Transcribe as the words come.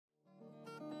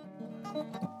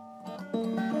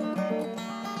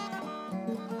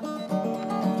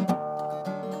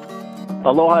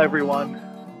Aloha, everyone.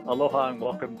 Aloha, and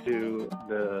welcome to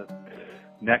the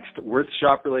next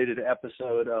Worthshop-related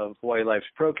episode of Hawaii Life's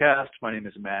Procast. My name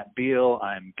is Matt Beall.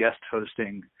 I'm guest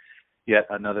hosting yet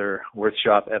another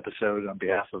Worthshop episode on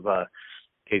behalf of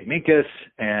Kate Minkus,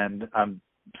 and I'm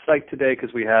psyched today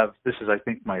because this is, I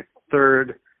think, my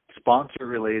third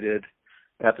sponsor-related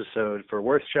episode for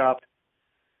Worthshop.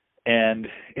 And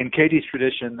in Katie's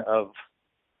tradition of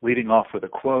leading off with a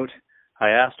quote, I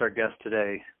asked our guest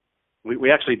today.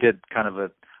 We actually did kind of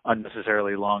an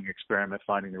unnecessarily long experiment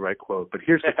finding the right quote, but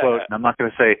here's the quote, and I'm not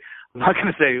going to say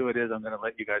who it is. I'm going to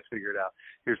let you guys figure it out.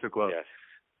 Here's the quote. Yes.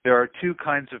 There are two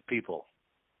kinds of people: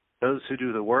 those who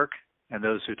do the work and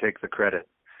those who take the credit.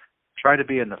 Try to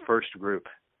be in the first group.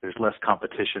 There's less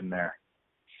competition there.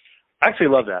 I actually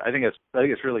love that. I think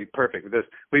it's really perfect because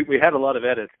we had a lot of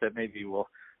edits that maybe we'll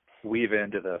weave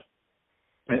into the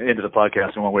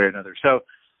podcast in one way or another. So.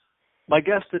 My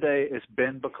guest today is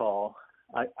Ben Bacal.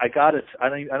 I got it. I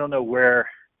don't know where,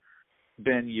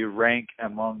 Ben, you rank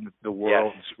among the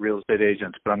world's real estate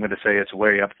agents, but I'm going to say it's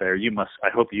way up there. You must. I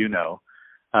hope you know.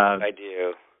 I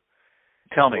do.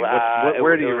 Tell me,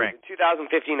 where do you rank? In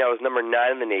 2015, I was number 9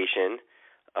 in the nation.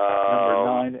 Number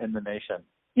 9 in the nation.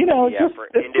 For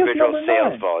individual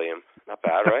sales volume. Not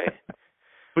bad, right?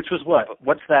 Which was what?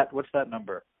 What's that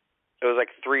number? It was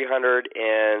like 317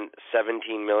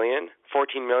 million,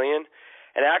 14 million.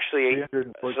 And actually,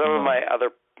 some of my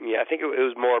other, I think it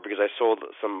was more because I sold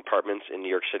some apartments in New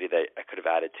York City that I could have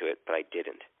added to it, but I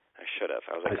didn't. I should have.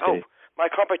 I was like, my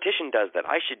competition does that.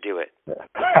 I should do it.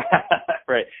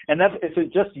 Right. And is it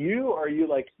just you, or are you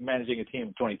like managing a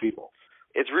team of 20 people?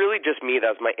 It's really just me.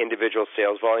 That's my individual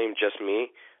sales volume, just me.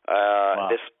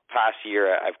 Wow. This past year,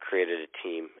 I've created a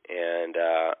team, and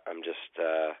I'm just,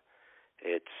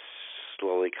 it's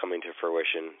slowly coming to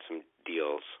fruition, some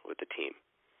deals with the team.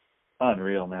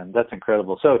 Unreal, man. That's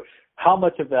incredible. So how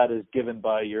much of that is given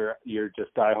by your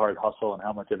just diehard hustle, and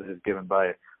how much of it is given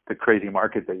by the crazy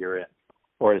market that you're in?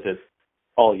 Or is it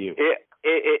all you?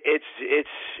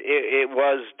 It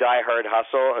was diehard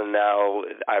hustle, and now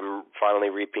I'm finally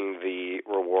reaping the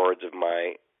rewards of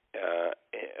my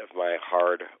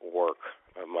hard work,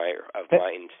 of my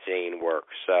insane work.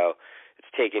 So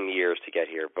it's taken years to get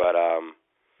here, but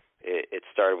it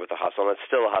started with a hustle, and it's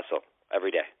still a hustle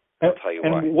every day. I'll tell you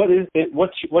why. And what is it?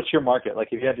 What's your market? Like,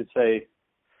 if you had to say,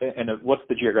 and what's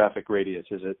the geographic radius?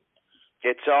 Is it?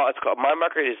 It's called, my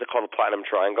market is called the Platinum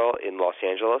Triangle in Los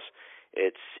Angeles.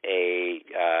 It's an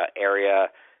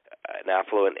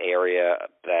affluent area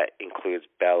that includes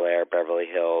Bel Air, Beverly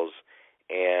Hills,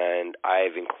 and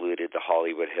I've included the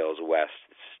Hollywood Hills West.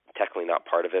 It's technically not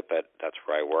part of it, but that's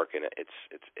where I work, and it's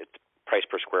price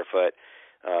per square foot.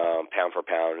 Pound for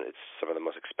pound, it's some of the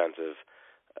most expensive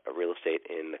real estate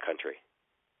in the country,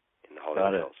 in the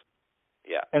Hollywood Hills.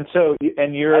 Yeah. And so, I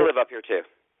live up here too.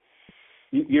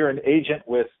 You're an agent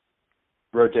with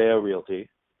Rodeo Realty.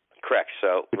 Correct.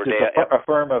 So Rodeo, a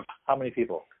firm of how many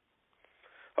people?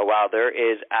 Oh wow, there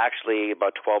is actually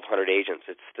about 1,200 agents.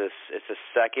 It's the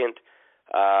second.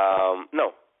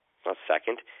 No, not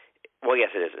second. Well,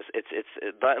 yes, it is.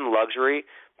 It's not in luxury,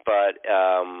 but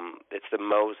it's the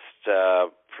most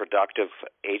productive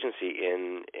agency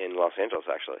in Los Angeles,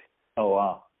 actually. Oh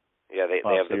wow! Yeah, they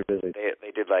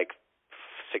did like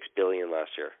 $6 billion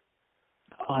last year.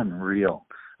 Unreal.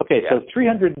 Okay, so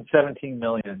 317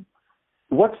 million.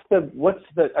 What's the?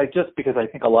 Because I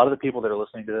think a lot of the people that are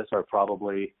listening to this are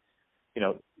probably,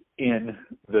 in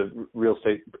the real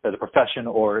estate, the profession,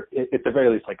 or at the very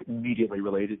least, like immediately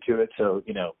related to it. So,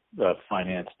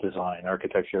 finance, design,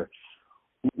 architecture.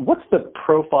 What's the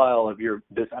profile of your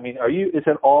business? I mean, is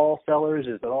it all sellers?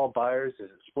 Is it all buyers? Is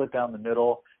it split down the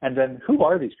middle? And then who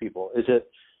are these people? Is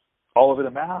it all over the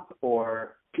map,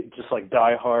 or just like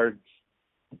diehard,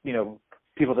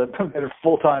 people that are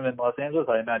full-time in Los Angeles?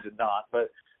 I imagine not,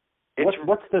 but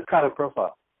what's the kind of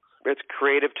profile? It's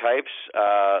creative types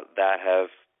that have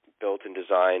built and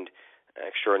designed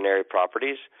extraordinary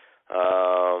properties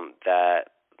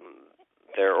that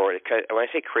they're, or when I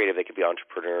say creative, they could be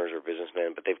entrepreneurs or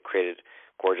businessmen, but they've created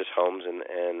gorgeous homes,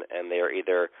 and they are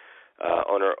either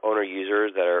owner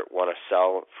users that want to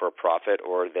sell for a profit,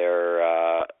 or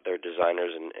they're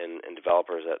designers and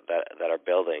developers that are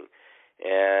building.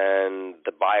 And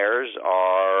the buyers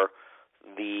are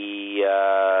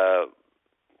the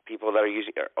people that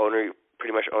are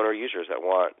pretty much owner users that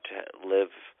want to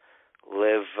live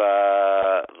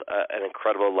an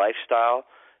incredible lifestyle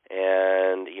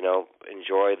and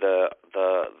enjoy the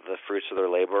fruits of their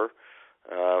labor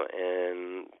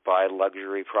and buy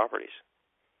luxury properties.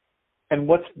 And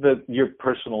what's your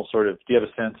personal sort of? Do you have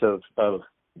a sense of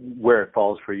where it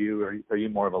falls for you? Are you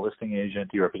more of a listing agent?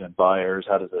 Do you represent buyers?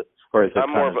 How does it? Or is it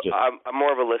I'm more of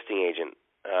a listing agent.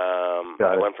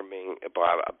 I went from being a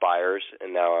buyers,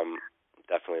 and now I'm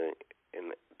definitely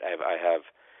in. I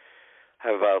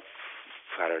have about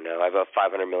I don't know. I have about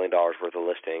 $500 million worth of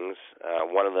listings.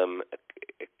 One of them,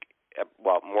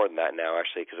 well, more than that now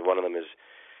actually, because one of them is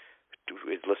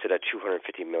listed at $250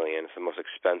 million. It's the most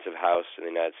expensive house in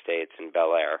the United States in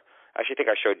Bel Air. I actually think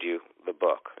I showed you the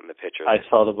book and the pictures. I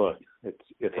saw the book.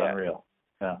 It's unreal.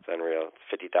 Yeah, it's unreal. It's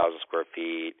 50,000 square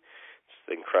feet. It's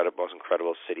the most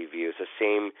incredible city view. It's the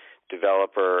same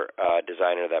developer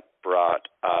designer that brought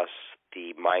us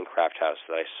the Minecraft house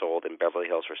that I sold in Beverly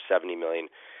Hills for $70 million,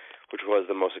 which was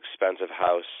the most expensive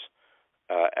house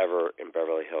ever in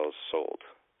Beverly Hills sold.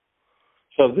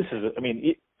 So this is, I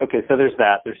mean, okay. So there's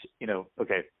that. There's, $70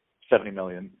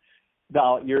 million.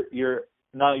 Now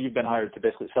now you've been hired to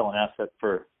basically sell an asset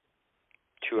for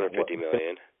 $250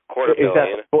 million, quarter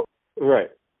billion. Right.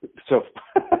 So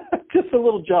just a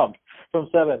little jump from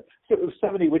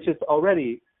 70, which is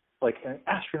already like an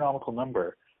astronomical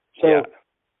number. So, yeah.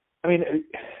 I mean,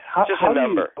 how do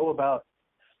you go about?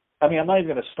 I mean, I'm not even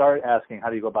going to start asking how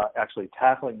do you go about actually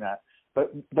tackling that,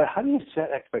 but how do you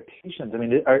set expectations? I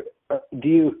mean,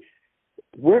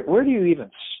 where do you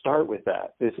even start with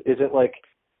that? Is it like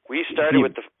we started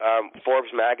with the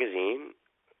Forbes magazine,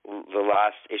 the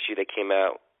last issue that came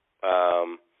out.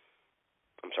 I'm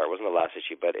sorry, it wasn't the last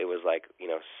issue, but it was like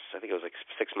I think it was like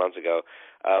 6 months ago,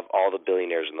 of all the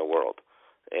billionaires in the world.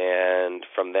 And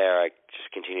from there, I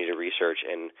just continue to research,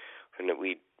 and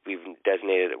we've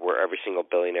designated where every single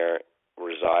billionaire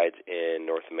resides in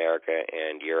North America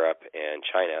and Europe and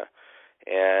China,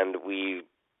 and we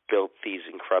built these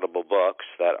incredible books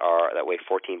that weigh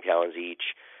 14 pounds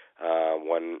each.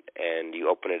 And you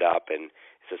open it up, and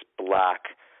it's this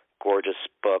black, gorgeous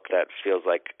book that feels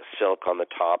like silk on the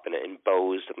top, and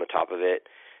embossed on the top of it,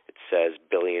 it says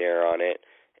billionaire on it.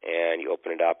 And you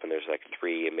open it up, and there's like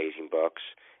 3 amazing books,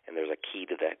 and there's a key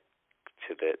to the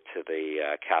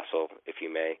castle, if you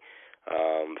may.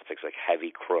 It's like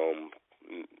heavy chrome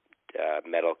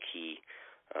metal key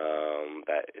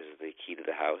that is the key to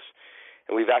the house.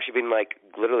 And we've actually been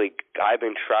I've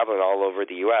been traveling all over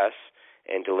the U.S.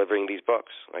 and delivering these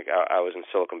books. Like I was in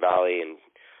Silicon Valley, and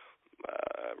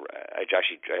I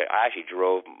actually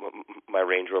drove my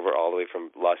Range Rover all the way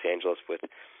from Los Angeles with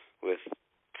 6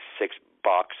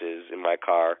 boxes in my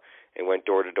car, and went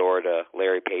door to door to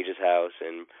Larry Page's house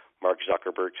and Mark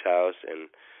Zuckerberg's house and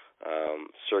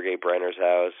Sergey Brenner's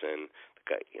house and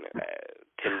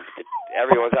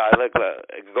everyone's house.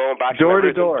 Going back door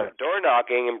to door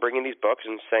knocking and bringing these books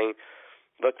and saying,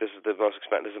 look, this is the most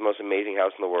expensive, this is the most amazing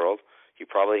house in the world. You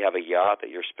probably have a yacht that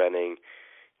you're spending,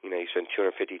 you spend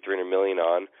 $250-300 million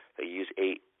on, that you use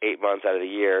eight months out of the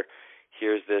year.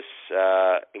 Here's this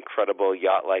incredible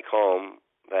yacht-like home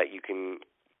that you can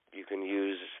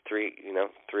use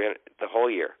 300 the whole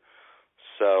year.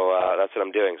 So that's what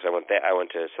I'm doing. So I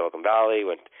went to Silicon Valley,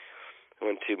 went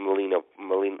to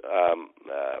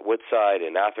Woodside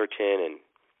and Atherton, and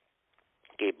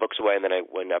gave books away, and then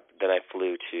I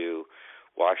flew to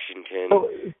Washington. So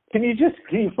can you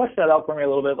flesh that out for me a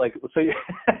little bit? Like, so you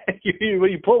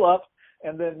pull up,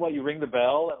 and then you ring the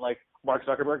bell, and like Mark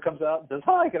Zuckerberg comes out and says,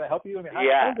 "Hi, can I help you?" I mean,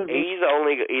 he's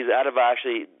out of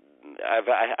actually. I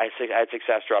had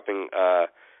success dropping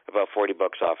about 40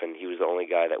 books off, and he was the only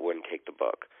guy that wouldn't take the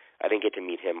book. I didn't get to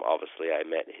meet him, obviously. I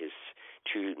met his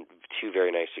two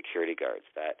very nice security guards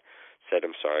that said,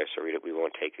 "I'm sorry, sir, we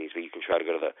won't take these, but you can try to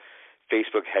go to the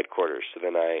Facebook headquarters." So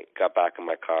then I got back in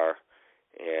my car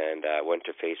and went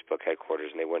to Facebook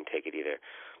headquarters, and they wouldn't take it either.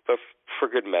 But for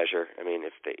good measure, I mean,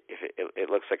 if it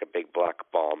looks like a big black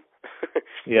bomb,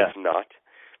 yeah. It's not.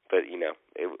 But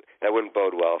that wouldn't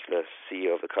bode well if the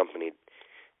CEO of the company,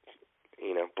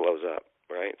 blows up,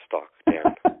 right? Stock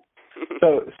down.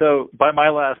 So by my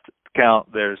last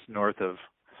count, there's north of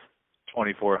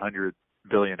 2,400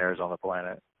 billionaires on the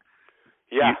planet.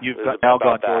 Yeah, you've now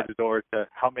gone door to door to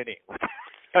how many?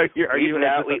 We've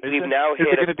now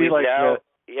hit.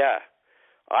 Yeah,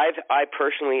 I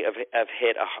personally have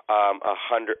hit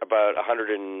 100, about 100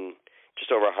 and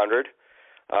just over 100.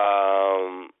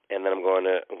 And then I'm going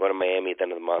to Miami at the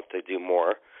end of the month to do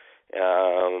more.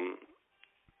 And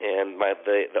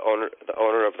the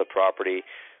owner of the property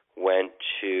went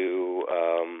to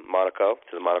Monaco,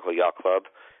 to the Monaco Yacht Club,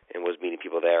 and was meeting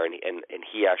people there. And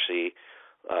he actually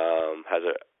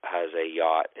has a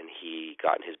yacht, and he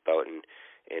got in his boat and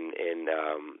in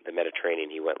the Mediterranean.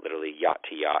 He went literally yacht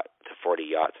to yacht to 40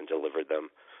 yachts and delivered them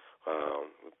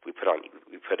We put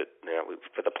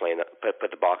the plane,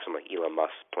 put the box on like Elon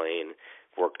Musk's plane.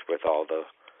 Worked with all the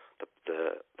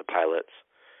pilots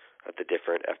at the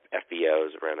different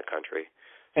FBOs around the country.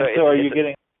 And so are you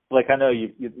getting, like, I know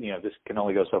you this can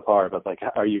only go so far, but like,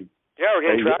 are you? Yeah, we're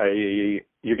getting traction.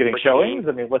 You're getting showings?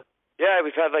 I mean, what? Yeah,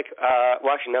 we've had like,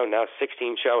 well, actually, no, now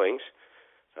 16 showings.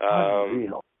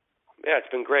 Unreal. Yeah, it's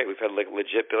been great. We've had like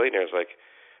legit billionaires. Like,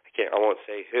 I won't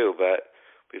say who, but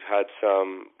we've had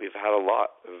a lot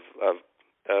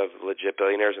of legit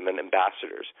billionaires and then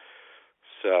ambassadors.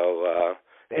 So,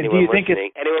 anyone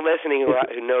listening who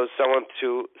knows someone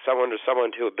to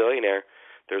a billionaire,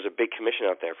 there's a big commission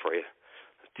out there for you.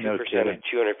 2% of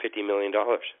 $250 million.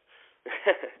 Or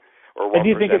 1%. And do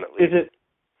you think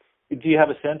do you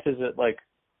have a sense? Is it like,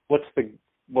 what's the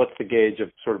gauge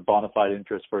of sort of bona fide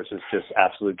interest versus just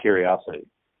absolute curiosity?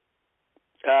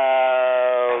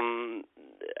 I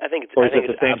think it's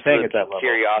the same thing at that level?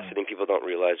 Curiosity. And people don't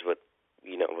realize what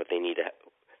they need to.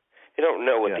 They don't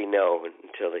know what they know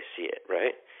until they see it,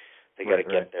 right? They got to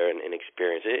get there and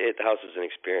experience it. The house is an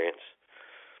experience.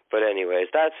 But anyways,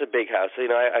 that's a big house.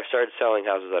 I started selling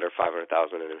houses that are $500,000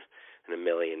 and $1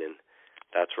 million, and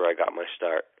that's where I got my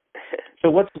start. So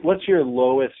what's your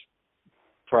lowest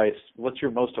price? What's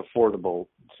your most affordable,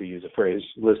 to use a phrase,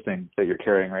 listing that you're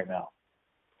carrying right now?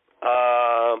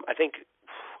 I think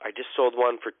I just sold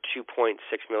one for $2.6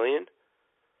 million.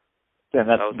 And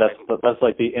that's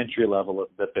like the entry level of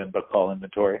the Bacal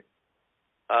inventory.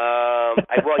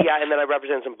 And then I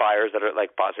represent some buyers that are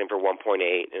like bought same for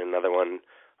 1.8, and another one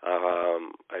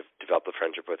I've developed a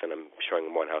friendship with, and I'm showing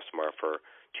them one house tomorrow for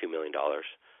 $2 million.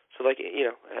 So like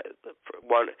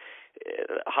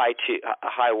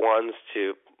high ones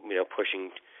to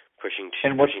pushing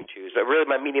twos. But really,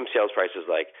 my medium sales price is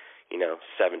like $7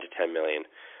 to $10 million.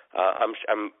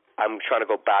 I'm trying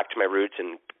to go back to my roots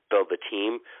and build a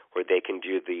team where they can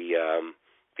do the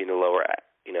lower,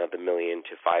 the $1 million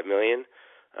to $5 million,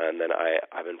 and then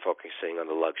I've been focusing on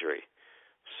the luxury.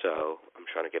 So I'm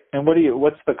trying to get. And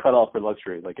what's the cutoff for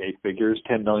luxury? Like 8 figures,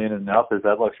 10 million and up? Is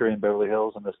that luxury in Beverly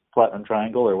Hills and this Platinum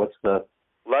Triangle, or what's the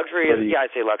luxury?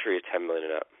 I'd say luxury is 10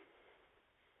 million and up.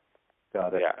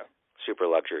 Got it. Yeah, super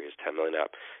luxury is 10 million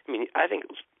up.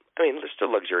 There's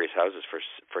still luxurious houses for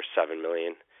 $7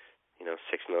 million, $6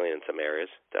 million in some areas,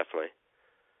 definitely.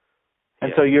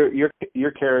 And so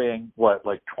you're carrying what,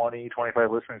 like 20,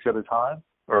 25 listings at a time,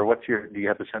 or do you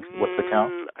have the sense of what's the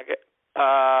count?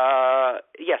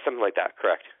 Yeah, something like that.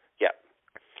 Correct. Yeah.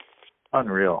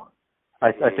 Unreal.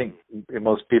 I think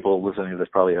most people listening to this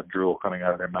probably have drool coming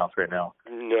out of their mouth right now.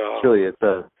 No. Really, it's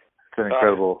an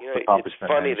incredible accomplishment. It's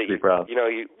funny that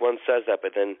one says that,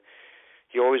 but then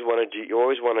you always want to do.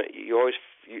 You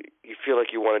feel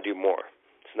like you want to do more.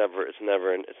 It's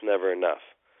never enough.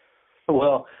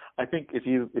 Well, I think if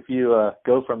you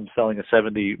go from selling a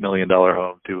 $70 million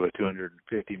home to a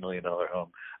 $250 million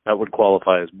home, that would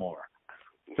qualify as more.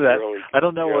 So I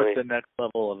don't know what the next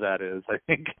level of that is. I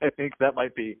think that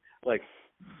might be like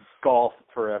golf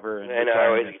forever. And you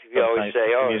always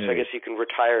say, so I guess you can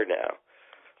retire now.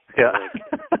 Yeah.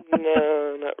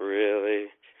 No, not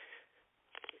really.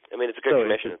 It's a good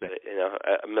commission.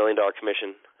 $1 million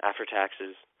commission after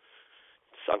taxes.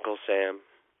 It's Uncle Sam.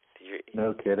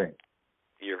 No kidding.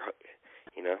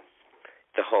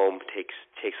 The home takes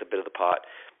a bit of the pot.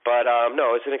 But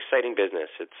no, it's an exciting business.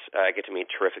 I get to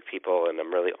meet terrific people, and I'm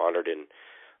really honored and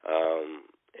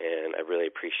I really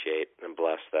appreciate and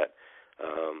blessed that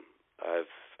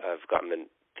I've gotten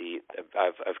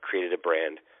I've created a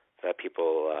brand that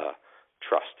people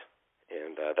trust,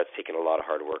 and that's taken a lot of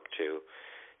hard work to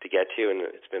get to, and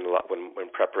it's been a lot when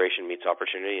preparation meets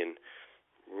opportunity, and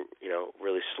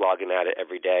really slogging at it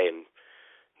every day. And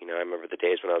I remember the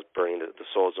days when I was burning the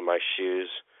soles of my shoes,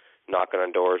 knocking on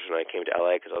doors when I came to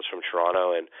LA because I was from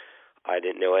Toronto and I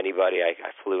didn't know anybody. I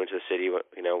flew into the city,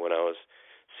 when I was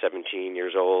 17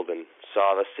 years old, and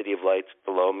saw the city of lights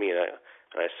below me, and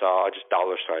I saw just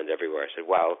dollar signs everywhere. I said,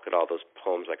 "Wow, look at all those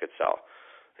homes I could sell."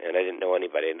 And I didn't know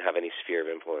anybody. I didn't have any sphere of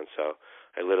influence, so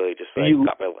I literally just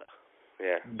got my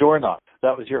door knocked.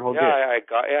 That was your whole gig. I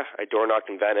door knocked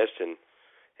in Venice and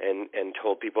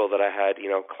told people that I had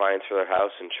clients for their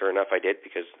house, and sure enough, I did,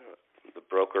 because the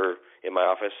broker in my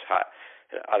office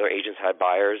other agents had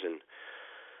buyers, and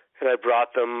I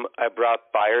brought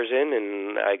buyers in,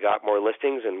 and I got more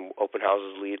listings, and open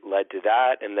houses led to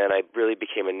that, and then I really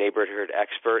became a neighborhood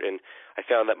expert, and I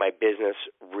found that my business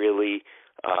really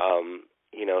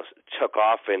took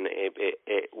off, and it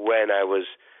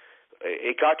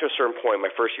got to a certain point. My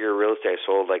first year of real estate, I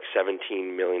sold like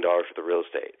 $17 million worth of real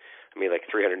estate. I made like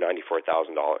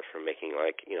 $394,000 from making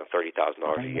like $30,000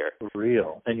 a year.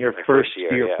 Real. And your my first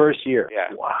year. First year.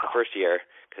 Yeah. Wow. The first year,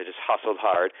 because I just hustled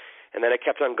hard. And then it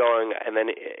kept on going, and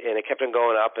it kept on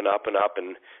going up and up and up,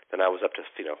 and then I was up to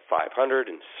 500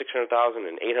 and 600,000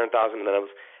 and 800,000, and then at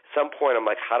some point I'm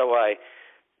like,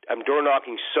 I'm door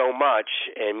knocking so much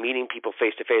and meeting people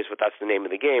face to face, but that's the name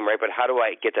of the game, right? But how do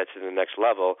I get that to the next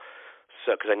level?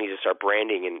 So, because I need to start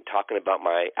branding and talking about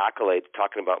my accolades,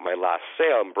 talking about my last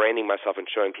sale, and branding myself and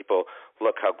showing people,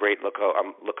 look how great, look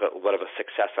at what of a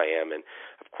success I am. And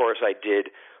of course, I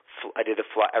did the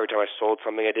every time I sold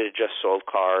something, I did a just sold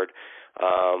card.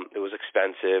 It was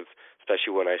expensive,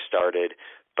 especially when I started.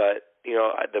 But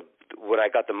when I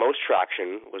got the most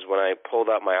traction was when I pulled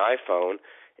out my iPhone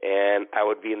and I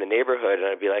would be in the neighborhood and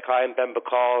I'd be like, "Hi, I'm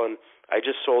Bacal, and I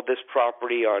just sold this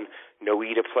property on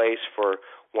Noeda Place for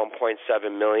 $1.7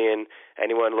 million.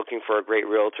 Anyone looking for a great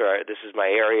realtor? This is my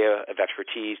area of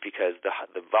expertise because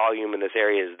the volume in this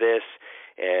area is this,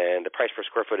 and the price per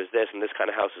square foot is this, and this kind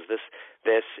of house is this.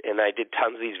 And I did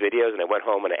tons of these videos, and I went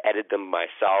home and I edited them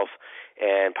myself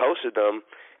and posted them,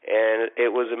 and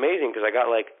it was amazing because I got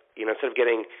instead of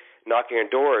knocking on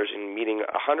doors and meeting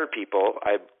 100 people,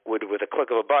 I would, with a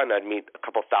click of a button, I'd meet a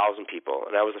couple thousand people.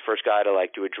 And I was the first guy to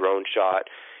do a drone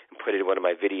shot and put it in one of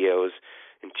my videos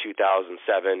in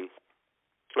 2007.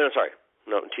 No, sorry,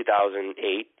 no, in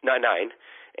 2008, 9,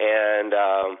 and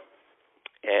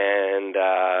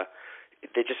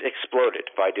they just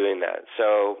exploded by doing that.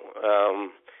 So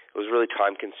it was really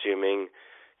time consuming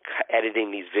editing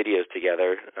these videos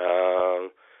together.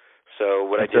 So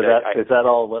what is that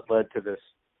all what led to this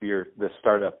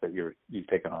startup that you've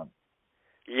taken on?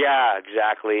 Yeah,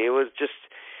 exactly. It was just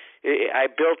I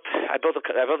built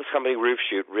this company,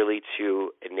 Roofshoot, really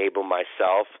to enable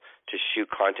myself to shoot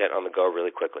content on the go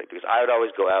really quickly, because I would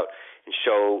always go out and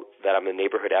show that I'm a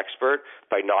neighborhood expert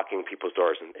by knocking people's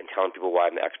doors and telling people why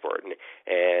I'm the expert,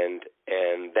 and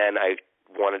then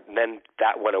then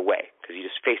that went away because you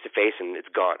just face to face and it's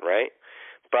gone, right?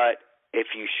 But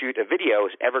if you shoot a video,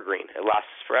 it's evergreen. It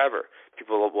lasts forever.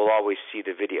 People will always see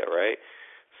the video, right?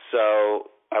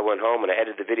 So I went home and I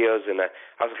edited the videos, and I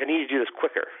was like, I need to do this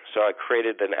quicker. So I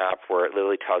created an app where it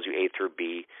literally tells you A through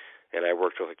B, and I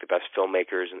worked with the best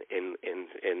filmmakers in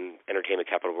entertainment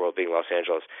capital of the world, being Los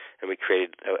Angeles, and we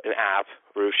created an app,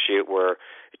 Roofshoot, where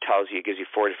it gives you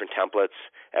 4 different templates.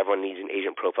 Everyone needs an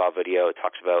agent profile video. It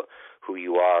talks about who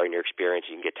you are and your experience.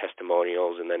 You can get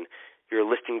testimonials, and then your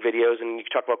listing videos, and you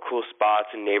can talk about cool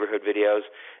spots and neighborhood videos.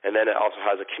 And then it also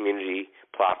has a community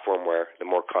platform where the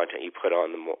more content you put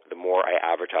on, the more I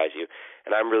advertise you.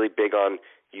 And I'm really big on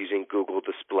using Google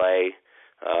Display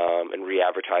and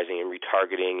re-advertising and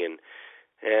retargeting, and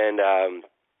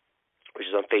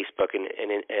which is on Facebook and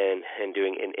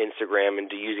doing in Instagram, and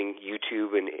using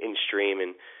YouTube and InStream,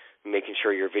 and making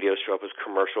sure your videos show up as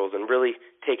commercials, and really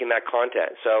taking that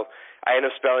content. So I ended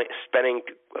up spending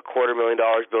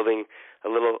 $250,000 building a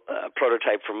little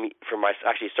prototype for my.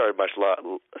 Actually, started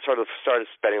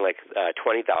spending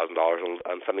 $20,000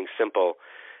 on something simple,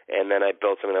 and then I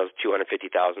built something that was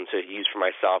 $250,000 to use for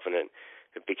myself, and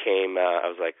it became. I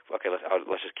was like, okay,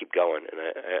 let's just keep going, and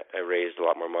I raised a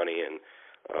lot more money, and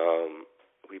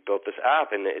we built this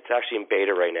app, and it's actually in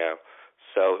beta right now.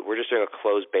 So we're just doing a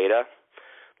closed beta.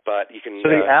 But you can. So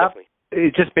the app,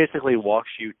 it just basically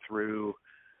walks you through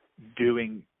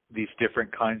doing these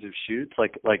different kinds of shoots.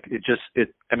 Is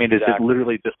it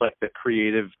literally just like the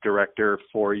creative director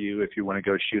for you if you want to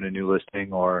go shoot a new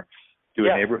listing or do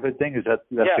a neighborhood thing? Is that's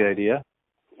the idea?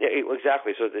 Yeah,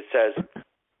 exactly. So it says,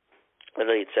 and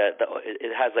then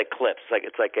it has clips,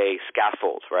 it's like a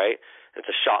scaffold, right? It's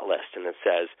a shot list, and it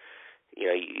says,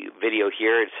 video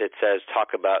here. It says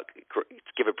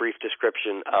give a brief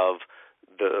description of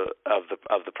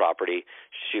the property,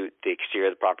 shoot the exterior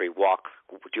of the property,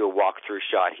 do a walkthrough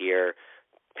shot here,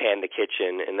 pan the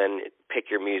kitchen, and then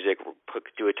pick your music,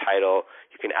 do a title.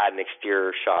 You can add an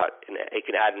exterior shot, and you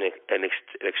can add an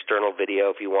external video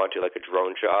if you want to, like a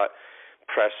drone shot.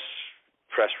 Press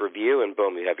review, and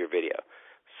boom, you have your video.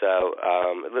 So,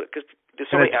 because there's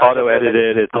so many it's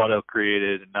auto-edited, it's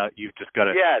auto-created, and now you've just got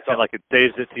to, it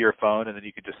saves it to your phone, and then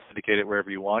you can just syndicate it wherever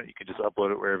you want. You can just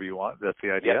upload it wherever you want. That's the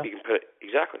idea? Yeah, you can put it,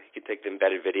 exactly. You can take the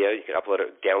embedded video, you can upload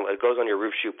it, download. It goes on your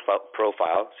Roofshoot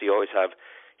profile, so you always have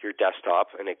your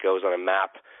desktop, and it goes on a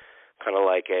map, kind of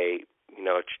like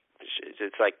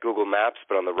it's like Google Maps,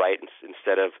 but on the right,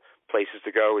 instead of places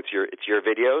to go, it's your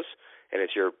videos, and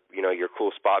it's your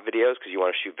cool spot videos, because you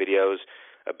want to shoot videos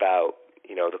about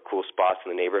the cool spots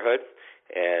in the neighborhood,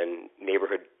 and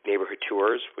neighborhood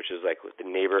tours, which is like the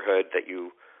neighborhood that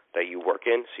you work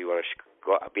in. So you want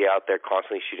to be out there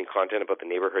constantly shooting content about the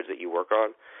neighborhoods that you work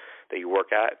on. that you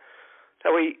work at.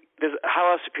 That way,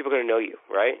 how else are people going to know you,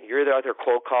 right? You're either out there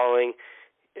cold calling,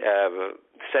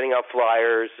 setting up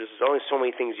flyers. There's only so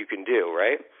many things you can do,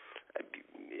 right?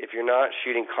 If you're not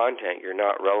shooting content, you're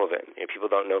not relevant. People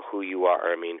don't know who you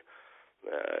are. I mean,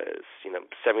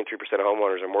 73% of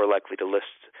homeowners are more likely to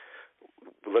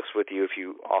list with you if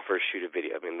you offer to shoot a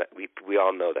video. I mean, we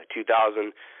all know that.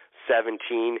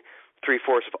 2017,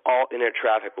 3/4 of all internet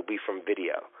traffic will be from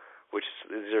video, which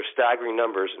these are staggering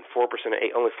numbers, and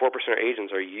only 4% of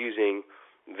agents are using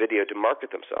video to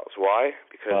market themselves. Why?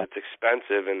 Because it's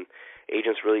expensive, and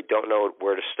agents really don't know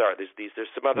where to start. There's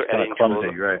some other editing tools.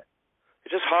 Right.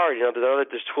 It's just hard,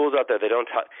 There's tools out there they don't.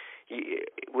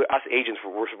 Us agents,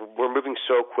 we're moving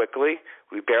so quickly.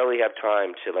 We barely have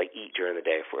time to eat during the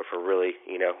day if we're really,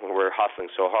 we're hustling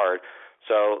so hard.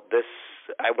 So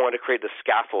I wanted to create the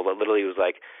scaffold that literally was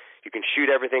you can shoot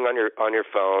everything on your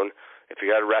phone. If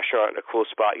you're at a restaurant in a cool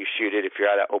spot, you shoot it. If you're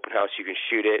at an open house, you can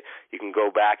shoot it. You can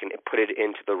go back and put it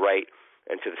into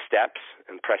the steps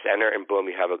and press enter, and boom,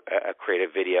 you have a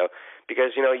creative video.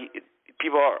 Because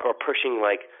people are pushing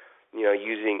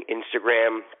using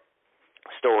Instagram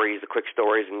stories, the quick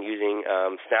stories, and using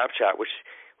Snapchat,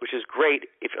 which is great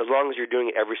as long as you're doing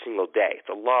it every single day. It's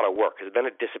a lot of work because then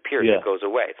it disappears. It goes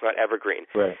away. It's not evergreen.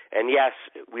 Right. And yes,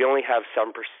 we only have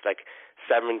 7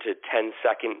 to 10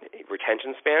 second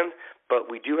retention span, but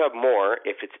we do have more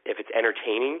if it's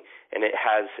entertaining and if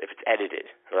it's edited,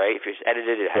 right? If it's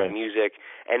edited, it has music,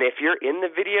 and if you're in the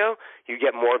video, you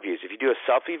get more views. If you do a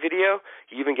selfie video,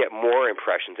 you even get more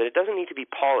impressions, and it doesn't need to be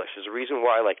polished. There's a reason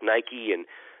why Nike and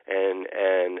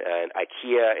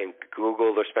IKEA and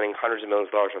Google, they're spending hundreds of millions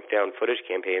of dollars on found footage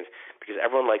campaigns because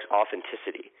everyone likes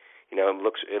authenticity. It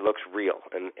looks real,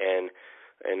 and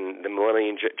the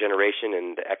millennial generation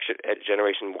and the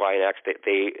generation Y and X,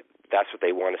 that's what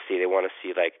they want to see. They want to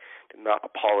see not a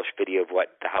polished video of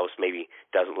what the house maybe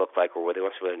doesn't look like, or what they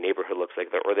want to see what a neighborhood looks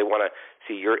like, or they want to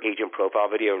see your agent profile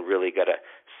video and really get a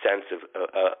sense of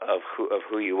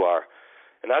who you are.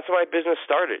 And that's how my business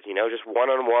started, just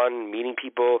one-on-one, meeting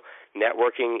people,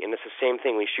 networking, and it's the same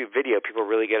thing. When you shoot video, people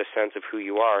really get a sense of who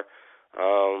you are,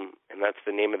 and that's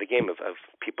the name of the game of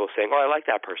people saying, oh, I like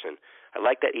that person. I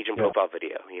like that agent profile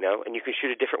video, and you can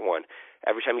shoot a different one.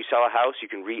 Every time you sell a house, you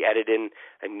can re-edit in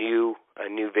a new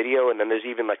video, and then there's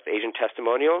even the agent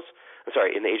testimonials.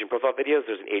 In the agent profile videos,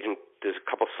 there's a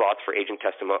couple slots for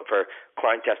for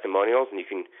client testimonials, and you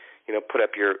can, put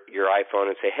up your iPhone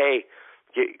and say, hey,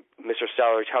 Mr.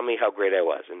 Seller, tell me how great I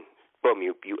was, and boom,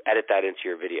 you edit that into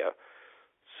your video.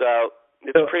 So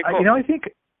it's pretty cool.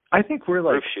 I think we're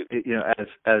Roofshoot.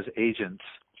 As agents,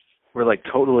 we're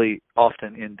totally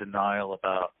often in denial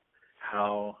about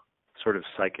how sort of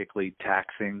psychically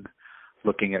taxing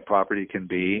looking at property can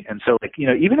be. And so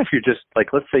even if you're just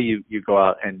let's say you go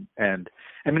out and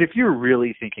I mean, if you're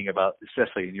really thinking about,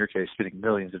 especially in your case, spending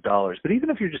millions of dollars, but even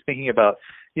if you're just thinking about,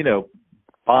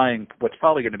 buying what's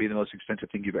probably going to be the most expensive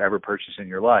thing you've ever purchased in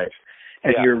your life,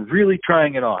 and you're really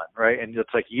trying it on, right? And it's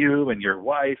you and your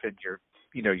wife and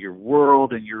your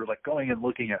world, and you're going and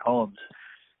looking at homes.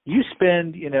 You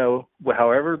spend,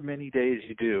 however many days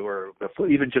you do, or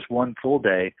even just one full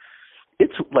day,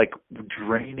 it's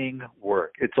draining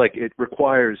work. It's it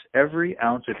requires every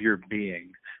ounce of your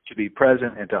being to be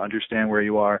present and to understand where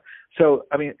you are. So,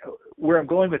 I mean, where I'm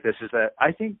going with this is that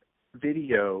I think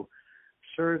video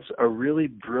serves a really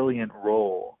brilliant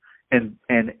role in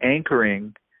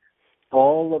anchoring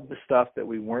all of the stuff that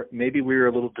maybe we were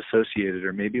a little dissociated,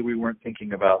 or maybe we weren't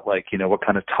thinking about what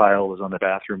kind of tile was on the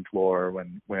bathroom floor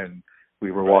when we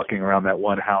were walking around that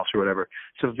one house or whatever.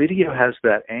 So video has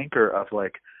that anchor of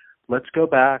let's go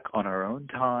back on our own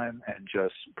time and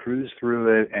just cruise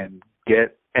through it and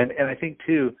and I think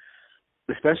too,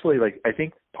 especially I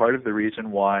think part of the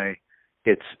reason why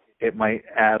it might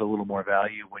add a little more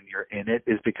value when you're in it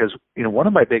is because, one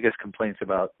of my biggest complaints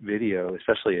about video,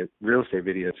 especially real estate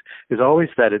videos, is always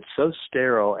that it's so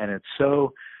sterile, and it's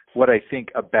so what I think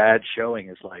a bad showing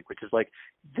is which is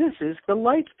this is the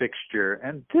light fixture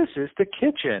and this is the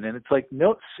kitchen. And it's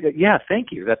no, yeah, thank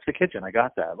you. That's the kitchen. I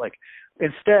got that.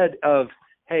 Instead of,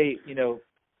 hey,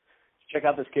 check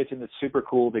out this kitchen that's super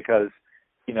cool because,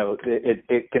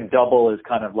 it can double as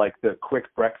kind of the quick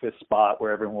breakfast spot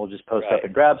where everyone will just post up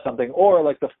and grab something, or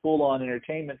the full-on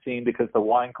entertainment scene because the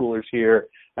wine cooler's here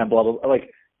and blah, blah, blah.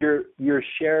 You're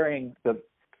sharing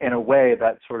in a way,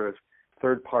 that sort of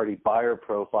third-party buyer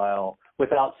profile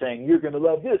without saying, you're going to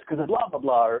love this because of blah, blah,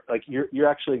 blah. Or, you're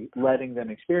actually letting them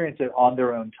experience it on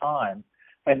their own time.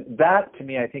 And that, to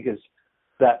me, I think is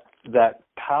that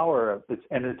power of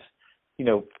it's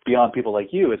beyond people like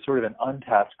you. It's sort of an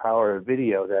untapped power of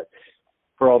video that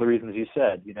for all the reasons you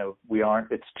said.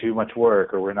 It's too much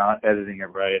work, or we're not editing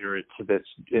it right, or it's a bit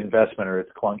investment, or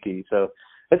it's clunky. So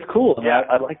it's cool.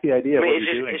 I like the idea of what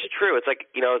you're doing. It's true. It's like,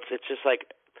 it's just like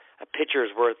a picture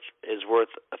is worth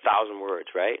 1,000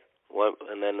 words, right?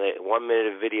 And then 1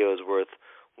 minute of video is worth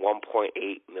 1.8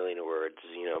 million words.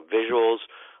 Visuals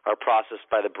are processed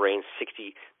by the brain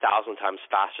 60,000 times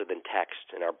faster than text,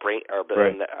 and our brains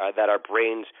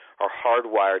are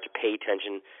hardwired to pay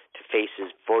attention to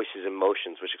faces, voices, and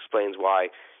motions, which explains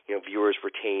why viewers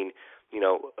retain 95%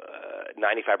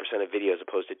 of video as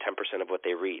opposed to 10% of what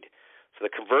they read. So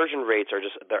the conversion rates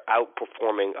they're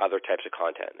outperforming other types of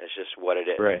content. It's just what it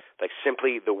is. Right. Like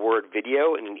simply the word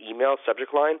video in an email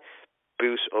subject line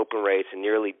boosts open rates and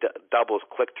nearly doubles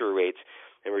click-through rates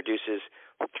and reduces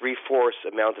 3/4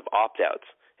 amount of opt-outs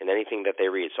in anything that they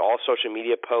read. So all social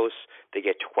media posts, they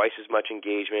get twice as much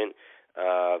engagement.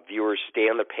 Viewers stay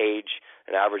on the page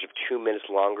an average of 2 minutes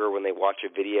longer when they watch a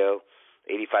video.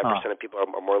 85% of people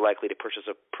are more likely to purchase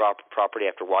a property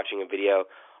after watching a video.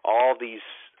 All these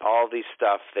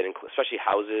stuff that include, especially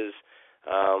houses.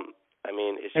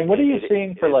 And what are you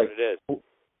seeing for like?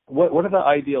 What are the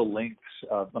ideal lengths?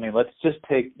 Let's just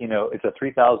take, it's a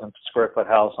 3,000 square foot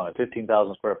house on a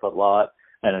 15,000 square foot lot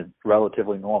and a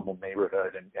relatively normal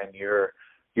neighborhood, and you're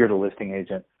the listing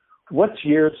agent. What's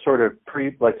your sort of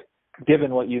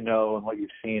given what you know and what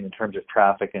you've seen in terms of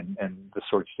traffic and the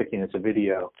sort of stickiness of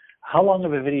video, how long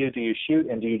of a video do you shoot,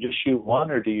 and do you just shoot one,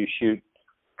 or do you shoot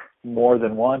more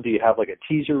than one? Do you have like a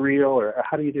teaser reel, or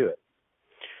how do you do it?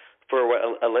 For what,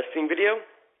 a listing video?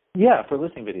 Yeah, for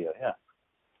listing video, yeah.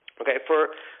 Okay, for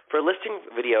listing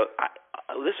video,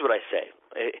 this is what I say.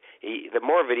 The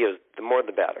more videos, the more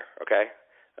the better, okay?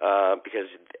 Because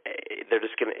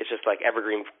it's just like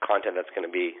evergreen content that's going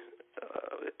to be,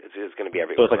 is going to be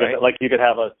everywhere. So it's like you could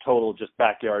have a total just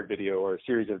backyard video or a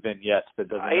series of vignettes that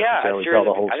doesn't necessarily tell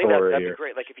the whole story. I think that'd be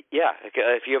great. Like if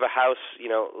you have a house,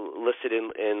 listed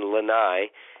in Lanai,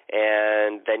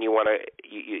 and then you want to,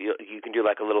 you can do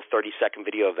like a little 30-second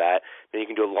video of that. Then you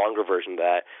can do a longer version of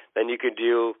that. Then you could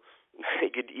do.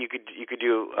 You could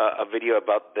do a video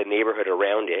about the neighborhood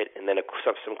around it, and then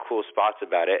some cool spots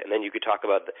about it, and then you could talk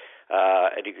about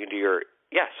and you could do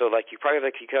so like you could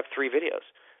have 3 videos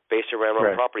based around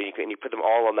the property, and you put them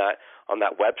all on that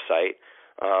website.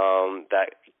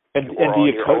 And do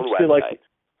you coach to like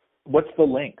what's the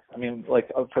length? Like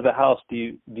for the house, do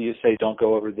you say don't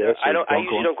go over this? I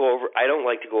usually don't go over. I don't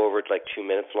like to go over. It's like 2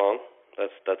 minutes long.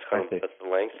 That's that's the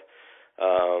length.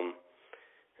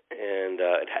 And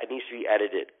it needs to be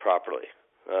edited properly.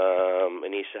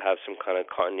 It needs to have some kind of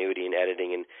continuity in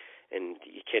editing, and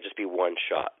you can't just be one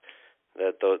shot.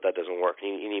 That doesn't work.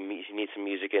 You need some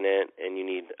music in it, and you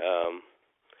need it'd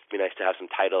be nice to have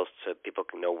some titles so people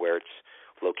can know where it's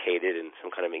located, and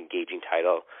some kind of engaging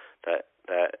title that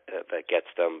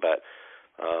gets them. But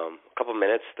a couple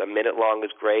minutes, a minute long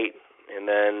is great, and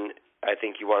then I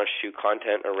think you want to shoot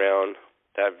content around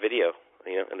that video,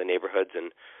 in the neighborhoods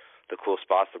and the cool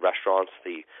spots, the restaurants,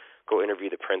 go interview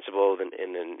the principal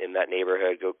in that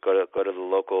neighborhood. Go to the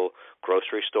local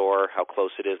grocery store, how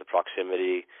close it is, the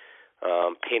proximity.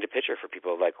 Paint a picture for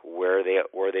people like where they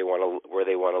want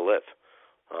to live.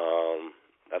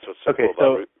 That's what's so cool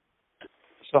about Roofshoot.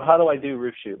 So how do I do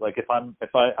Roofshoot? Like if I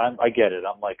get it.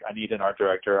 I'm like, I need an art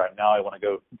director. Now I want to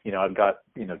go. I've got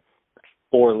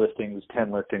 4 listings,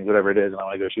 10 listings, whatever it is, and I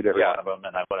want to go shoot every one of them.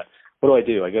 And what do I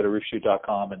do? I go to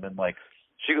roofshoot.com and then like.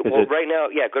 Right now,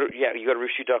 you go to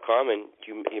roofshoot.com and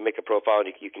you make a profile,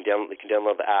 and you can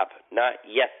download the app. Not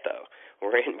yet though.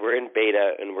 We're in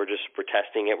beta, and we're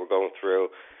testing it. We're going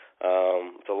through.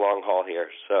 It's a long haul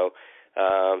here. So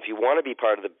if you want to be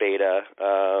part of the beta,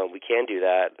 we can do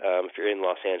that. If you're in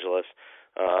Los Angeles,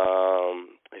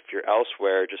 if you're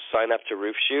elsewhere, just sign up to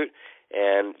Roofshoot,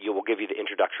 and we'll give you the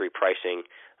introductory pricing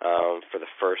for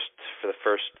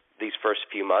these first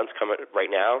few months. Coming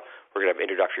right now, we're gonna have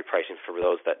introductory pricing for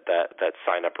those that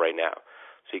sign up right now.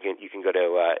 So you can go to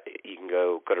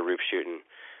Roofshoot and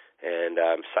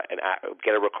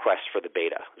get a request for the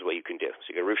beta is what you can do.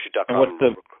 So you go to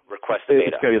roofshoot.com, request the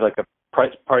beta. It's gonna be like a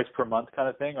price per month kind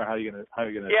of thing, or how are you gonna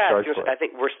charge for it? I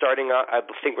think we're starting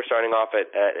off.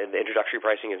 At the introductory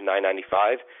pricing is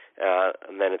 $9.95,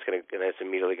 and then it's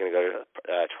immediately gonna go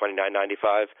to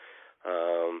 $29.95.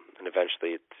 And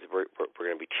eventually we're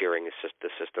going to be tiering the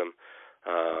system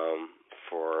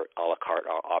for a la carte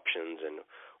options and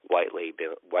white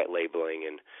labeling,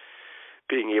 and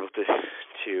being able to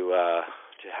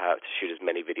shoot as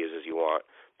many videos as you want.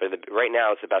 But right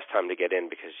now it's the best time to get in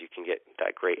because you can get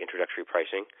that great introductory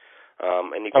pricing.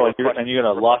 And you're going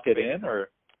to lock it in, or?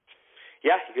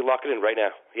 Yeah, you can lock it in right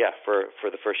now. Yeah, for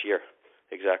the first year.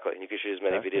 Exactly. You can shoot as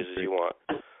many That's videos as great. you want.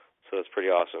 So that's pretty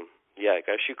awesome. Yeah, you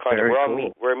gotta shoot content. Very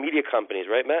cool. We're media companies,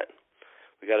 right, Matt?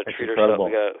 We gotta That's treat incredible.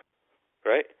 ourselves.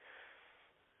 Right?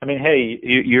 I mean, hey,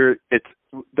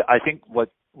 I think what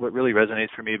really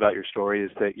resonates for me about your story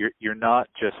is that you're not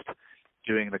just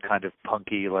doing the kind of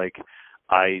punky, like,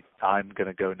 I'm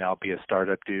gonna go now be a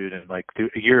startup dude, and like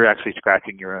you're actually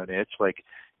scratching your own itch. Like,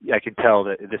 I can tell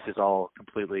that this is all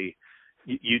completely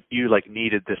you like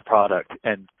needed this product,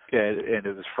 and it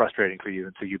was frustrating for you,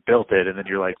 and so you built it, and then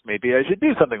you're like, maybe I should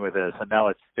do something with this, and now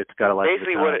it's got a life of its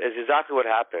Basically, own. exactly what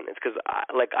happened. It's because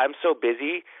I'm so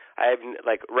busy.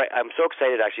 I'm so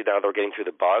excited actually now that we're getting through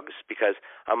the bugs, because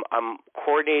I'm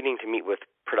coordinating to meet with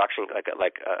production,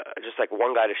 just like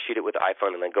one guy to shoot it with the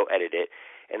iPhone and then go edit it,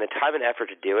 and the time and effort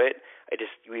to do it.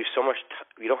 We have so much.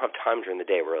 We don't have time during the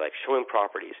day. We're like showing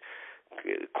properties,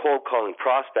 cold calling,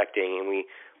 prospecting, and we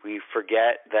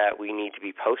forget that we need to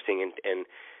be posting and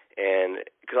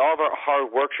because all of our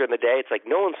hard work during the day, it's like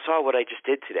no one saw what I just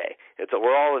did today.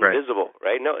 We're all invisible,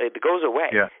 right? No, it goes away.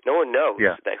 Yeah. No one knows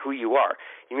that who you are.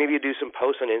 You maybe do some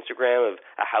posts on Instagram of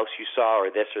a house you saw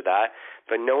or this or that,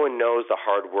 but no one knows the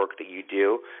hard work that you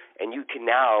do, and you can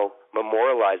now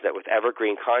memorialize that with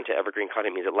evergreen content. Evergreen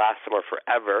content means it lasts somewhere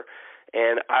forever.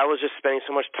 And I was just spending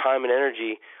so much time and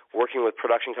energy working with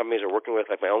production companies or working with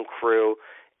like my own crew,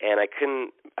 and I'd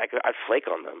flake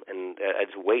on them, and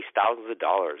I'd waste thousands of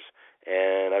dollars.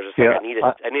 And I was just like, I need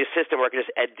a system where I can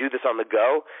just do this on the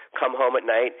go, come home at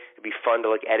night. It'd be fun to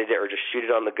like edit it or just shoot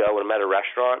it on the go when I'm at a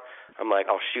restaurant. I'm like,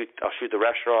 I'll shoot the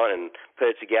restaurant and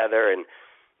put it together, and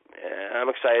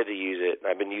I'm excited to use it.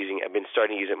 I've been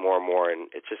starting to use it more and more, and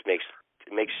it just makes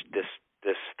the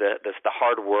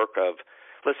hard work of,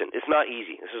 listen, it's not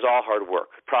easy. This is all hard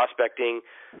work. Prospecting,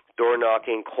 door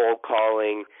knocking, cold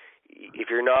calling. If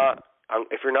you're not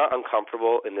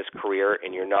uncomfortable in this career,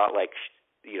 and you're not like,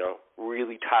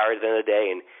 really tired at the end of the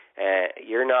day, and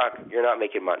you're not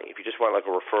making money. If you just want like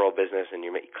a referral business and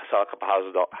you sell a couple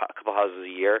houses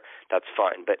a year, that's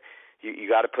fine. But you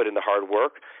got to put in the hard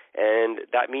work, and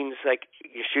that means like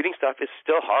your shooting stuff is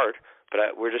still hard, but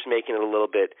we're just making it a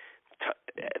little bit.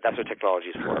 That's what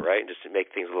technology is for, right? Just to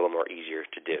make things a little more easier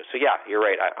to do. So yeah, you're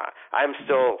right. I'm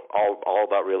still all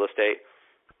about real estate.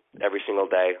 Every single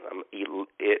day, I'm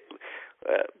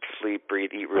sleep,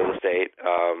 breathe, eat real estate.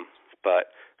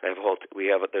 But there's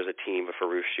a team for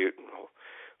Roofshoot,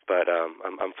 but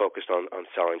I'm focused on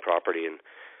selling property, and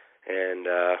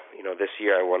this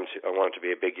year I want it to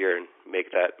be a big year and make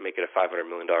it a $500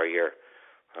 million year.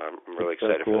 I'm really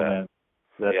excited for that.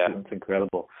 Man. That's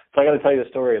incredible. So I got to tell you a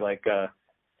story. Like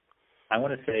I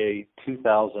want to say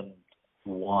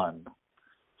 2001.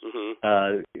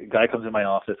 A guy comes in my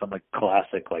office on like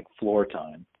classic like floor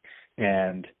time,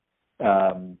 and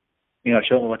I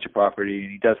show him a bunch of property,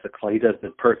 and he does the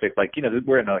perfect, like,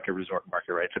 we're in like a resort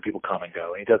market, right? So people come and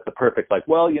go, and he does the perfect, like,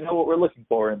 well, you know what we're looking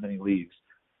for, and then he leaves.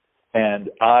 And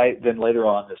then later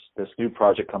on, this new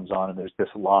project comes on, and there's this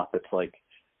lot that's like,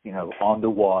 on the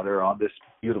water, on this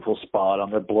beautiful spot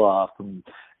on the bluff, and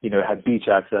had beach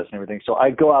access and everything. So I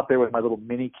go out there with my little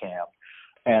mini cam,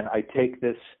 and I take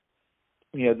this.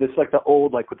 This like the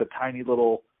old, like with the tiny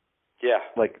little,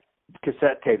 like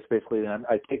cassette tapes basically. And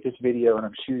I take this video and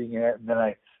I'm shooting it, and then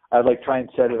I like try and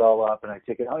set it all up, and I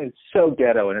take it. Oh, it's so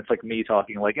ghetto, and it's like me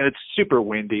talking, like, and it's super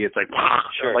windy. It's like,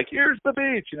 sure. Like, here's the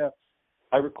beach,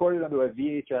 I recorded onto a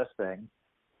VHS thing.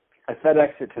 I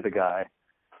FedEx it to the guy.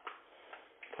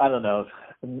 I don't know.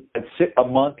 A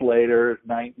month later,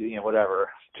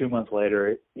 2 months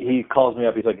later, he calls me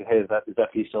up. He's like, hey, is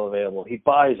that piece still available? He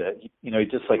buys it. He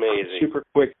just like amazing. Super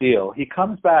quick deal. He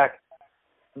comes back,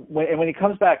 when he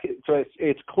comes back, so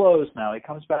it's closed now. He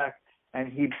comes back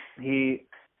and he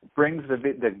brings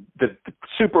the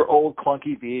super old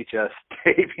clunky VHS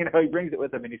tape. He brings it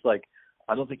with him, and he's like,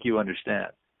 I don't think you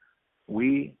understand.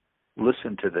 We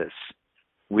listen to this.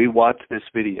 We watch this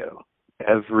video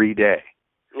every day.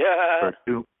 Yeah.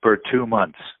 For 2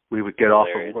 months. We would get off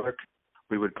of work.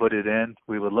 We would put it in.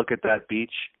 We would look at that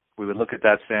beach. We would look at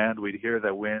that sand. We'd hear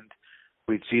the wind.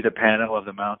 We'd see the pano of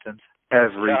the mountains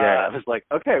every day. I was like,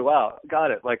 okay, wow,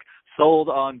 got it. Like, sold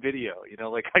on video.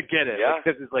 Like, I get it. Yeah, like,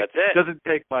 it's like, that's it. It doesn't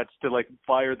take much to like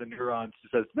fire the neurons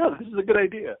that says, no, this is a good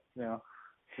idea.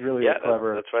 It's really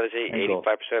clever. That's why they say angle.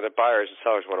 85% of buyers and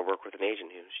sellers want to work with an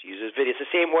agent who uses video. It's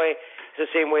the same way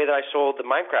that I sold the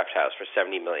Minecraft house for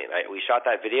 $70 million. We shot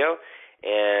that video,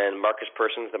 and Marcus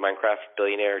Persons, the Minecraft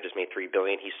billionaire, just made $3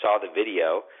 billion. He saw the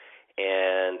video,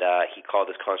 and he called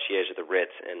his concierge at the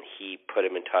Ritz, and he put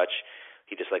him in touch.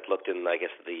 He just like looked in, I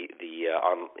guess,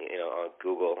 on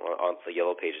Google on the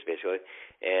yellow pages basically,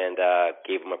 and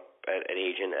gave him a an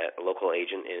agent, a local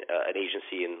agent, in an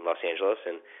agency in Los Angeles,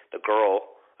 and the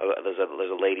girl, there's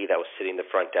a lady that was sitting at the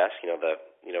front desk,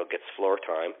 gets floor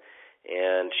time,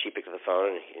 and she picked up the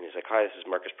phone and he's like, "Hi, this is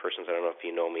Marcus Persons. I don't know if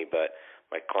you know me, but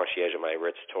my concierge at my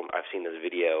Ritz told me I've seen this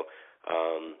video.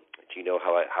 Do you know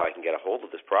how I can get a hold of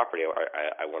this property?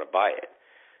 I want to buy it."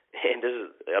 And this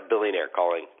is a billionaire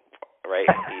calling, right?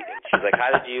 And she's like,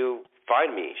 "How did you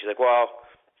find me?" She's like, "Well,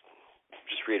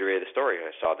 just reiterated the story.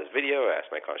 I saw this video. I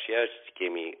asked my concierge. She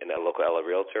gave me a local LA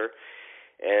realtor,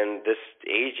 and this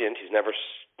agent who's never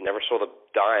sold a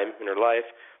dime in her life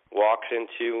walks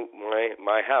into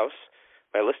my house,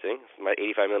 my listing, my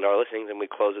 $85 million listings, and we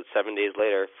close it 7 days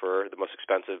later for the most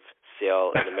expensive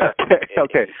sale in America.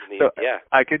 Okay. So yeah.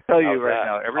 I can tell you right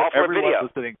now,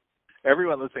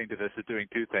 everyone listening to this is doing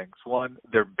two things. One,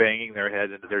 they're banging their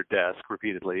head into their desk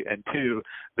repeatedly, and two,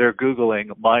 they're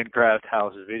Googling Minecraft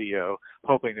house video,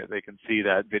 hoping that they can see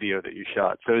that video that you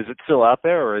shot. So is it still out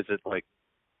there, or is it like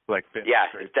finished? Yeah,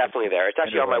 it's definitely there. It's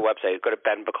actually on my website. Go to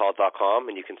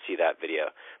benbacal.com and you can see that video.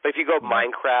 But if you go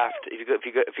Minecraft, if you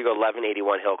go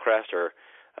 1181 Hillcrest or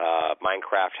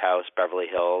Minecraft House Beverly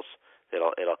Hills,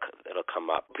 it'll come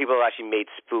up. People have actually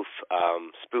made spoof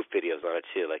videos on it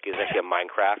too. Like there's actually a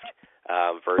Minecraft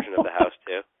version of the house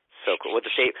too. So cool with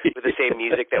the same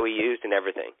music that we used and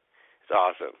everything. It's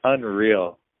awesome.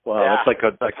 Unreal. Wow, yeah. That's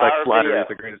like flattery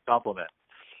is the greatest compliment.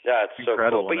 Yeah, it's so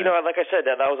cool. But like I said,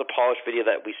 that was a polished video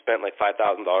that we spent like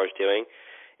 $5,000 doing,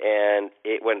 and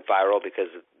it went viral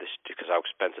because how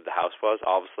expensive the house was,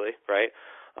 obviously, right?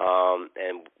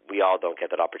 And we all don't get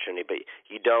that opportunity. But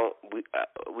we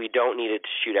don't need it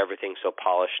to shoot everything so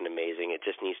polished and amazing. It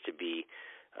just needs to be,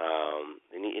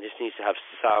 it just needs to have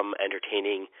some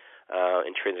entertaining,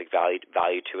 intrinsic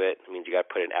value to it. It means you got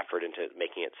to put an effort into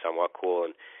making it somewhat cool.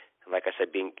 And like I said,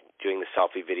 doing the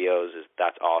selfie videos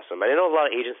that's awesome. I know a lot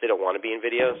of agents, they don't want to be in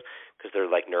videos because they're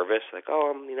like nervous, like, I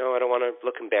don't want to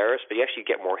look embarrassed. But you actually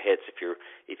get more hits if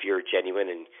you're genuine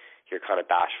and you're kind of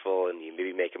bashful and you maybe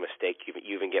make a mistake. You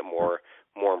even get more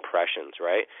impressions,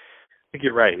 right? I think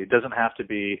you're right. It doesn't have to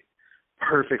be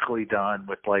perfectly done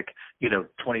with 20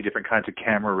 different kinds of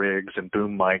camera rigs and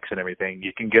boom mics and everything.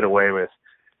 You can get away with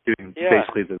doing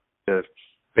basically the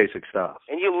basic stuff.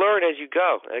 And you learn as you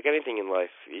go, like anything in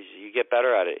life. You get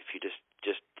better at it if you just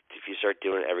if you start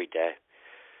doing it every day.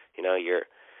 You're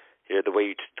the way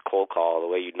you cold call, the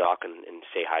way you knock and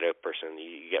say hi to a person,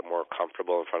 you get more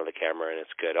comfortable in front of the camera, and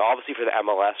it's good. Obviously, for the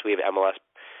MLS, we have MLS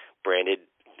branded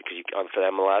because for the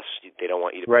MLS, they don't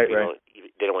want you to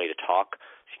they don't want you to talk,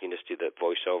 so you can just do the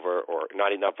voiceover or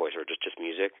not voiceover, just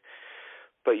music.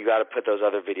 But you got to put those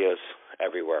other videos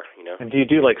everywhere, And do you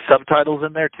do subtitles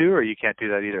in there too, or you can't do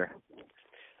that either?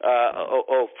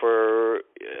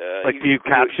 Do you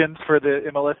captions for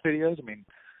the MLS videos? I mean,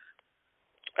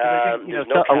 I think,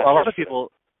 a lot of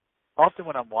people. Often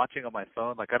when I'm watching on my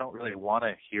phone, I don't really want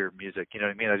to hear music. You know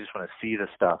what I mean? I just want to see the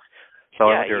stuff. So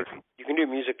I wonder you can do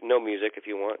no music if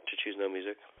you want to choose no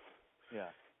music. Yeah.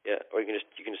 Yeah, or you can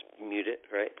just mute it,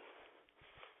 right?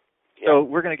 Yeah. So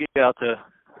we're gonna get you out to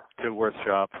Worth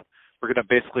Shop. We're gonna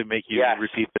basically make you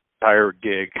repeat the entire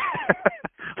gig.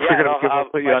 By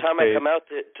the time I come out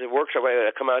to workshop,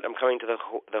 I'm coming to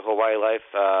the Hawaii Life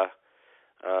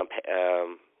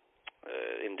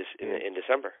in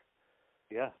December.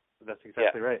 Yeah, that's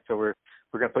exactly right. So we're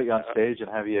gonna put you on stage and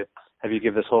have you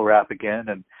give this whole rap again,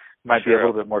 and might be a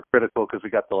little bit more critical because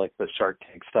we got the Shark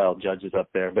Tank style judges up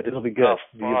there, but it'll be good.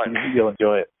 You'll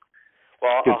enjoy it.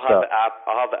 Well,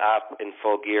 I'll have the app in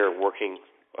full gear working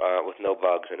with no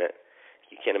bugs in it.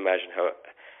 You can't imagine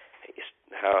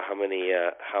how many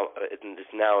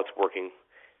now it's working.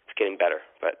 It's getting better,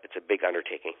 but it's a big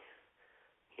undertaking.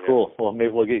 Cool. Well,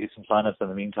 maybe we'll get you some signups in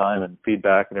the meantime and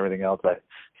feedback and everything else.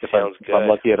 If I'm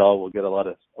lucky at all, we'll get a lot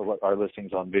of our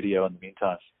listings on video in the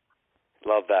meantime.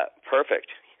 Love that. Perfect.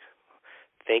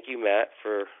 Thank you, Matt,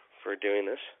 for doing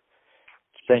this.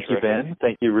 Thank you, Ben.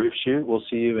 Thank you, Roofshoot. We'll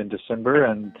see you in December,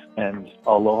 and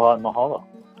aloha and mahalo.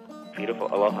 Beautiful.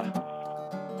 Aloha.